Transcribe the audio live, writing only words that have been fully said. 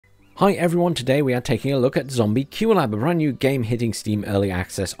Hi everyone, today we are taking a look at Zombie QLab, a brand new game hitting Steam Early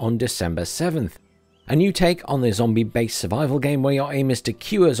Access on December 7th. A new take on the zombie-based survival game where your aim is to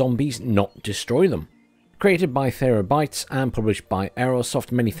cure zombies, not destroy them. Created by Terabytes and published by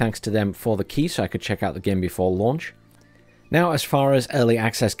Aerosoft, many thanks to them for the key so I could check out the game before launch. Now, as far as early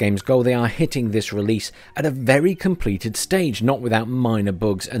access games go, they are hitting this release at a very completed stage, not without minor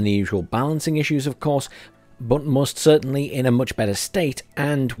bugs and the usual balancing issues of course, but most certainly in a much better state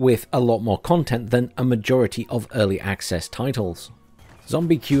and with a lot more content than a majority of early access titles.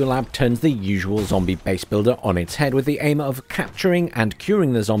 Zombie QLab turns the usual zombie base builder on its head with the aim of capturing and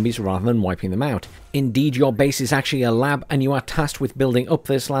curing the zombies rather than wiping them out. Indeed, your base is actually a lab and you are tasked with building up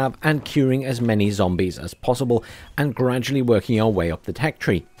this lab and curing as many zombies as possible and gradually working your way up the tech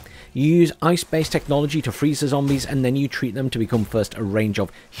tree. You use ice-based technology to freeze the zombies and then you treat them to become first a range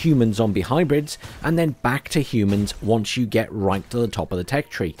of human-zombie hybrids and then back to humans once you get right to the top of the tech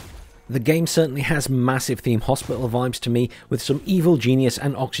tree. The game certainly has massive theme hospital vibes to me, with some evil genius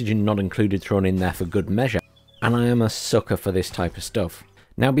and oxygen not included thrown in there for good measure, and I am a sucker for this type of stuff.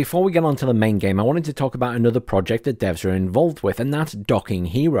 Now before we get on to the main game, I wanted to talk about another project that devs are involved with, and that's Docking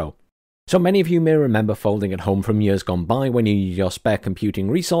Hero. So many of you may remember folding at home from years gone by when you needed your spare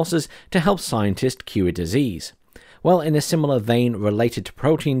computing resources to help scientists cure disease. Well, in a similar vein related to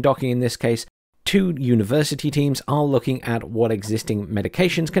protein docking in this case, two university teams are looking at what existing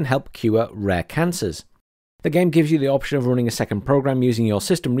medications can help cure rare cancers. The game gives you the option of running a second program using your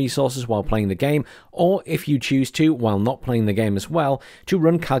system resources while playing the game, or if you choose to, while not playing the game as well, to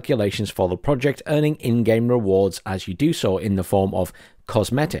run calculations for the project, earning in-game rewards as you do so in the form of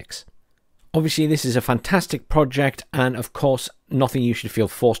cosmetics. Obviously this is a fantastic project and of course nothing you should feel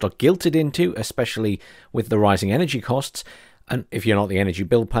forced or guilted into, especially with the rising energy costs. And if you're not the energy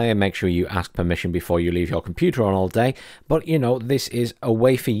bill payer, make sure you ask permission before you leave your computer on all day. But you know, this is a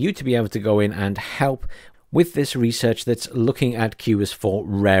way for you to be able to go in and help with this research that's looking at cures for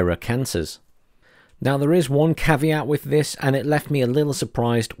rarer cancers. Now there is one caveat with this, and it left me a little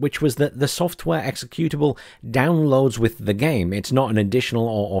surprised, which was that the software executable downloads with the game. It's not an additional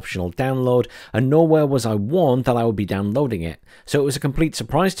or optional download, and nowhere was I warned that I would be downloading it. So it was a complete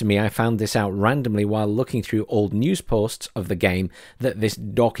surprise to me. I found this out randomly while looking through old news posts of the game that this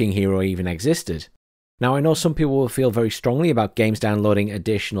Docking Hero even existed. Now I know some people will feel very strongly about games downloading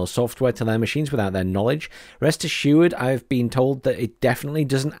additional software to their machines without their knowledge. Rest assured, I've been told that it definitely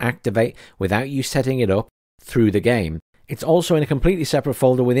doesn't activate without you setting it up through the game. It's also in a completely separate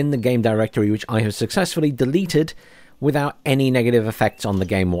folder within the game directory, which I have successfully deleted without any negative effects on the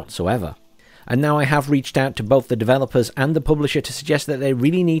game whatsoever. And now I have reached out to both the developers and the publisher to suggest that they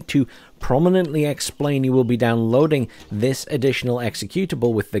really need to prominently explain you will be downloading this additional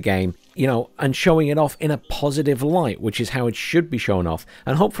executable with the game, you know, and showing it off in a positive light, which is how it should be shown off.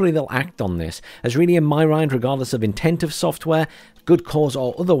 And hopefully they'll act on this, as really in my mind, regardless of intent of software, good cause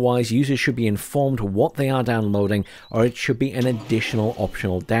or otherwise, users should be informed what they are downloading, or it should be an additional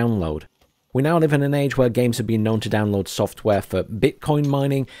optional download. We now live in an age where games have been known to download software for Bitcoin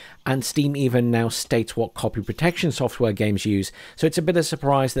mining, and Steam even now states what copy protection software games use, so it's a bit of a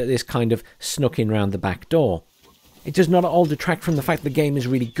surprise that this kind of snuck in round the back door. It does not at all detract from the fact the game is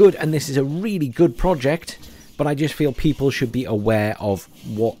really good, and this is a really good project, but I just feel people should be aware of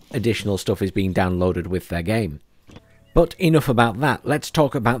what additional stuff is being downloaded with their game. But enough about that, let's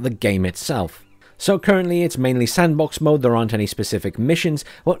talk about the game itself. So currently it's mainly sandbox mode, there aren't any specific missions.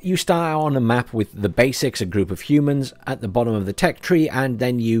 Well, you start out on a map with the basics, a group of humans at the bottom of the tech tree, and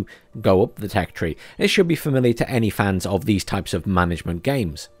then you go up the tech tree. This should be familiar to any fans of these types of management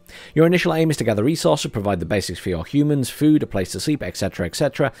games. Your initial aim is to gather resources, provide the basics for your humans, food, a place to sleep, etc,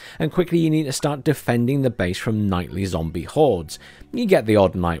 etc, and quickly you need to start defending the base from nightly zombie hordes. You get the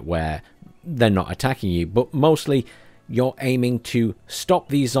odd night where they're not attacking you, but mostly you're aiming to stop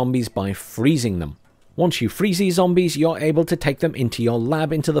these zombies by freezing them. Once you freeze these zombies, you're able to take them into your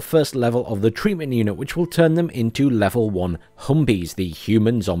lab into the first level of the treatment unit, which will turn them into level 1 Humbies, the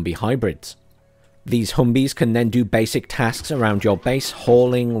human zombie hybrids. These Humbies can then do basic tasks around your base,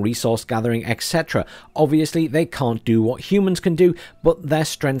 hauling, resource gathering, etc. Obviously, they can't do what humans can do, but their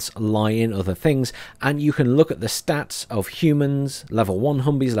strengths lie in other things, and you can look at the stats of humans, level 1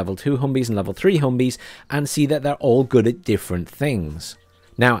 Humbies, level 2 Humbies, and level 3 Humbies, and see that they're all good at different things.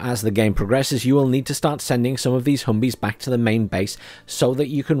 Now, as the game progresses, you will need to start sending some of these Humbies back to the main base so that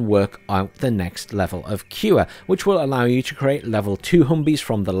you can work out the next level of cure, which will allow you to create level 2 Humbies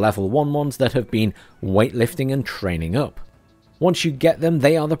from the level 1 ones that have been weightlifting and training up. Once you get them,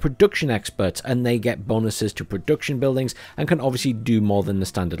 they are the production experts, and they get bonuses to production buildings and can obviously do more than the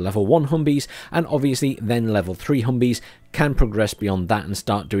standard level 1 Humvees, and obviously then level 3 Humvees can progress beyond that and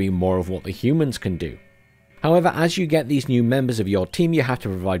start doing more of what the humans can do. However, as you get these new members of your team, you have to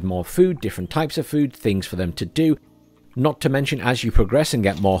provide more food, different types of food, things for them to do. Not to mention, as you progress and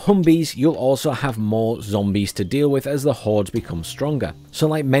get more Humvees, you'll also have more zombies to deal with as the hordes become stronger. So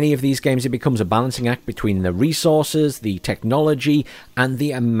like many of these games, it becomes a balancing act between the resources, the technology, and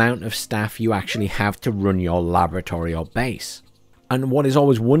the amount of staff you actually have to run your laboratory or base. And what is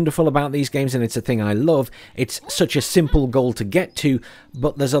always wonderful about these games, and it's a thing I love, it's such a simple goal to get to,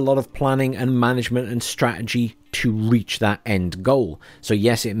 but there's a lot of planning and management and strategy to reach that end goal. So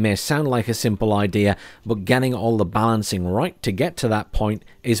yes, it may sound like a simple idea, but getting all the balancing right to get to that point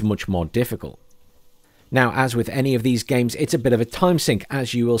is much more difficult. Now, as with any of these games, it's a bit of a time sink,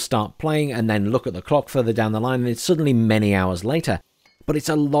 as you will start playing and then look at the clock further down the line and it's suddenly many hours later. But it's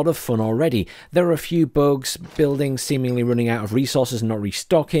a lot of fun already. There are a few bugs, buildings seemingly running out of resources and not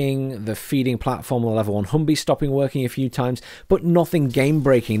restocking, the feeding platform on level 1 Humvee stopping working a few times, but nothing game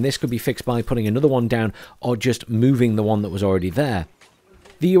breaking. This could be fixed by putting another one down or just moving the one that was already there.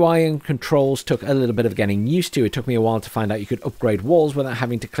 The UI and controls took a little bit of getting used to. It took me a while to find out you could upgrade walls without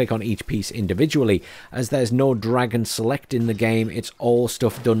having to click on each piece individually, as there's no drag and select in the game. It's all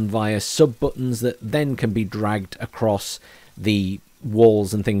stuff done via sub buttons that then can be dragged across the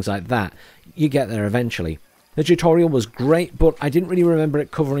walls and things like that. You get there eventually. The tutorial was great, but I didn't really remember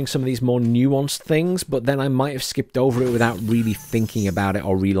it covering some of these more nuanced things, but then I might have skipped over it without really thinking about it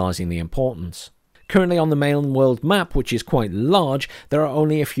or realizing the importance. Currently on the main world map, which is quite large, there are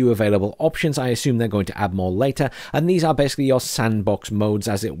only a few available options. I assume they're going to add more later, and these are basically your sandbox modes,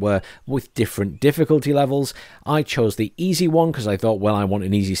 as it were, with different difficulty levels. I chose the easy one because I thought, well, I want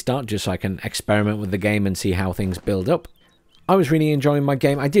an easy start just so I can experiment with the game and see how things build up. I was really enjoying my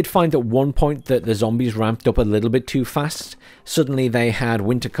game. I did find at one point that the zombies ramped up a little bit too fast. Suddenly they had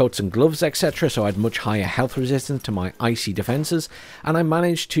winter coats and gloves, etc., so I had much higher health resistance to my icy defenses, and I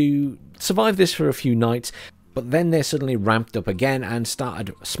managed to survive this for a few nights, but then they suddenly ramped up again and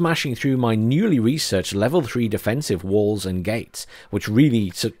started smashing through my newly researched level 3 defensive walls and gates, which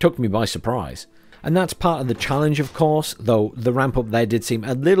really took me by surprise. And that's part of the challenge, of course, though the ramp up there did seem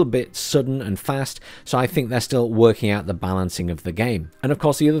a little bit sudden and fast, so I think they're still working out the balancing of the game. And of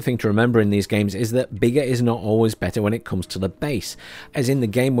course, the other thing to remember in these games is that bigger is not always better when it comes to the base. As in the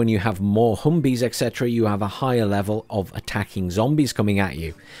game, when you have more Humvees, etc., you have a higher level of attacking zombies coming at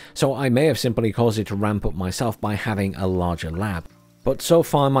you. So I may have simply caused it to ramp up myself by having a larger lab. But so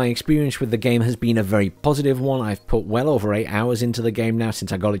far, my experience with the game has been a very positive one. I've put well over 8 hours into the game now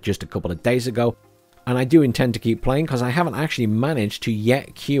since I got it just a couple of days ago. And I do intend to keep playing because I haven't actually managed to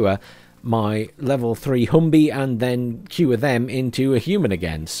yet cure my level 3 Humvee and then cure them into a human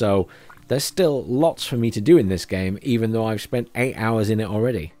again. So there's still lots for me to do in this game, even though I've spent 8 hours in it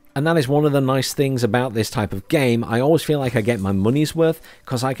already. And that is one of the nice things about this type of game. I always feel like I get my money's worth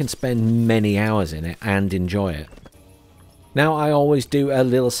because I can spend many hours in it and enjoy it. Now, I always do a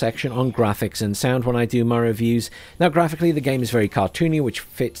little section on graphics and sound when I do my reviews. Now, graphically, the game is very cartoony, which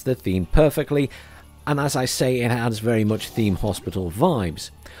fits the theme perfectly. And as I say, it has very much Theme Hospital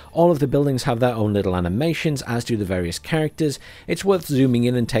vibes. All of the buildings have their own little animations, as do the various characters. It's worth zooming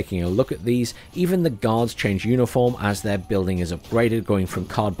in and taking a look at these. Even the guards change uniform as their building is upgraded, going from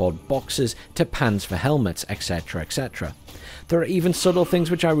cardboard boxes to pans for helmets, etc, etc. There are even subtle things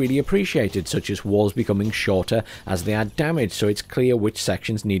which I really appreciated, such as walls becoming shorter as they are damaged, so it's clear which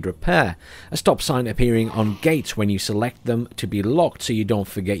sections need repair. A stop sign appearing on gates when you select them to be locked so you don't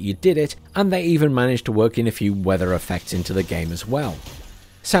forget you did it, and they even managed to work in a few weather effects into the game as well.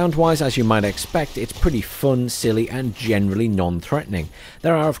 Sound-wise, as you might expect, it's pretty fun, silly, and generally non-threatening.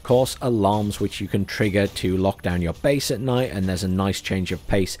 There are, of course, alarms which you can trigger to lock down your base at night, and there's a nice change of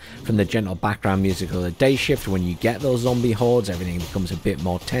pace from the gentle background music of the day shift. When you get those zombie hordes, everything becomes a bit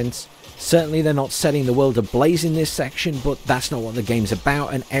more tense. Certainly, they're not setting the world ablaze in this section, but that's not what the game's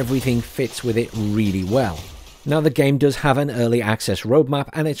about, and everything fits with it really well. Now, the game does have an early access roadmap,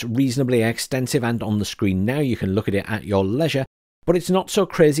 and it's reasonably extensive and on the screen now. You can look at it at your leisure. But it's not so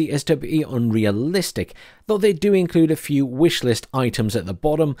crazy as to be unrealistic, though they do include a few wishlist items at the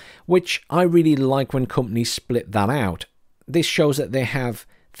bottom, which I really like when companies split that out. This shows that they have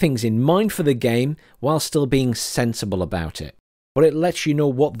things in mind for the game while still being sensible about it, but it lets you know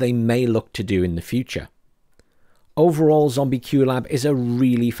what they may look to do in the future. Overall, Zombie QLab is a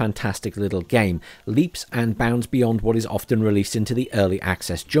really fantastic little game, leaps and bounds beyond what is often released into the early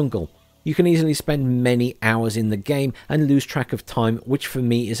access jungle. You can easily spend many hours in the game and lose track of time, which for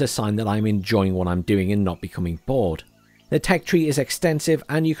me is a sign that I'm enjoying what I'm doing and not becoming bored. The tech tree is extensive,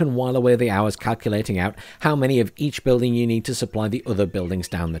 and you can while away the hours calculating out how many of each building you need to supply the other buildings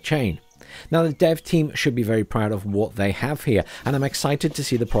down the chain. Now, the dev team should be very proud of what they have here, and I'm excited to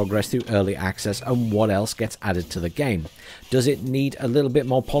see the progress through early access and what else gets added to the game. Does it need a little bit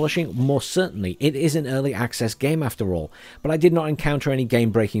more polishing? Most certainly. It is an early access game after all, but I did not encounter any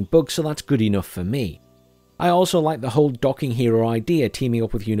game-breaking bugs, so that's good enough for me. I also like the whole docking hero idea, teaming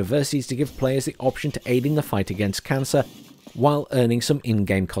up with universities to give players the option to aid in the fight against cancer while earning some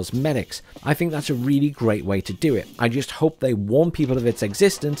in-game cosmetics. I think that's a really great way to do it. I just hope they warn people of its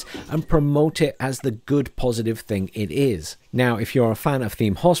existence and promote it as the good positive thing it is. Now, if you're a fan of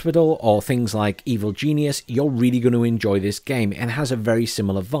Theme Hospital or things like Evil Genius, you're really going to enjoy this game. It has a very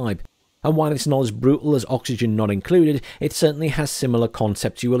similar vibe. And while it's not as brutal as Oxygen Not Included, it certainly has similar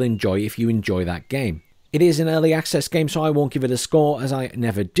concepts you will enjoy if you enjoy that game. It is an early access game, so I won't give it a score, as I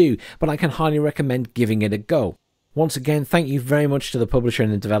never do, but I can highly recommend giving it a go. Once again, thank you very much to the publisher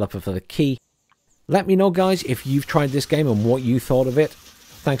and the developer for the key. Let me know, guys, if you've tried this game and what you thought of it.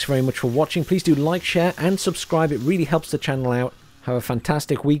 Thanks very much for watching. Please do like, share, and subscribe. It really helps the channel out. Have a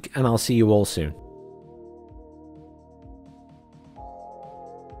fantastic week, and I'll see you all soon.